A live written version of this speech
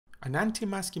An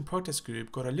anti-masking protest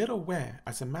group got a little wet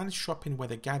as a man shopping where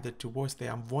they gathered to voice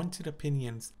their unwanted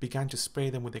opinions began to spray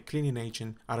them with a cleaning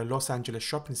agent at a Los Angeles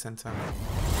shopping center.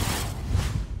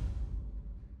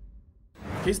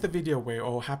 Here's the video where it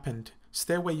all happened.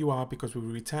 Stay where you are because we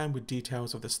will return with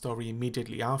details of the story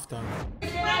immediately after. You're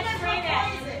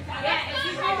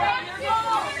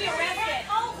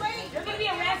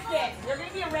going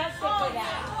to be arrested for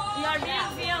that. You are being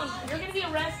filmed. You're going to be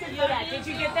arrested for that. Did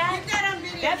you get that? Get that on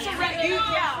video. That's a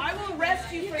yeah, I will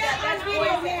arrest you for that. That's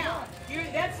video poison. now.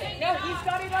 That's it. No, he's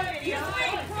got it on video. You're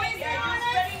spreading poison Yeah, on you're us?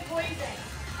 spreading poison.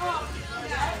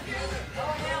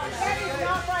 That is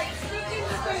not right. Speaking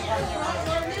the thing.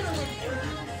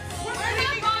 We're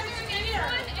not bothering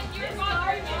anyone, and you're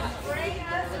bothering us. Spraying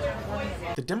us with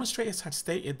poison. The demonstrators had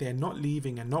stated they are not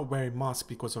leaving and not wearing masks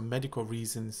because of medical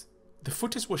reasons. The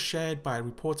footage was shared by a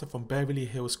reporter from Beverly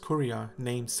Hills Courier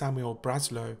named Samuel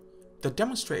Braslow. The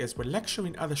demonstrators were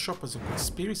lecturing other shoppers on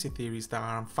conspiracy theories that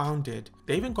are unfounded.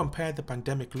 They even compared the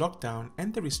pandemic lockdown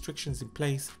and the restrictions in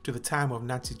place to the time of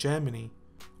Nazi Germany.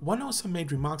 One also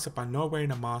made remarks about not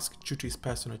wearing a mask due to his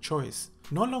personal choice.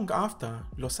 Not long after,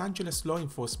 Los Angeles law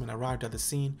enforcement arrived at the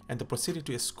scene and they proceeded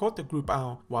to escort the group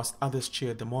out whilst others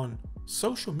cheered them on.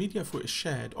 Social media footage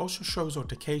shared also shows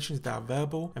altercations that are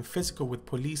verbal and physical, with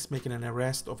police making an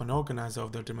arrest of an organizer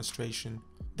of the demonstration.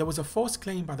 There was a false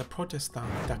claim by the protester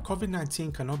that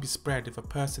COVID-19 cannot be spread if a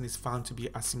person is found to be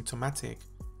asymptomatic.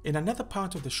 In another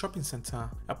part of the shopping center,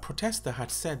 a protester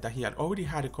had said that he had already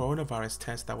had a coronavirus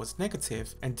test that was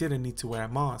negative and didn't need to wear a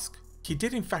mask. He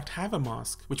did in fact have a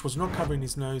mask, which was not covering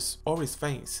his nose or his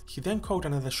face. He then called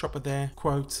another shopper there,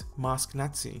 quote, "Mask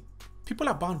Nazi." People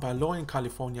are bound by law in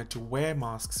California to wear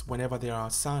masks whenever they are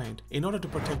outside in order to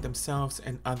protect themselves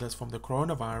and others from the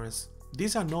coronavirus.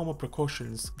 These are normal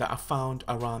precautions that are found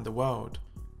around the world.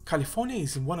 California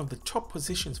is in one of the top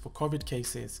positions for COVID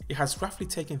cases. It has roughly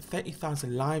taken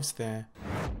 30,000 lives there.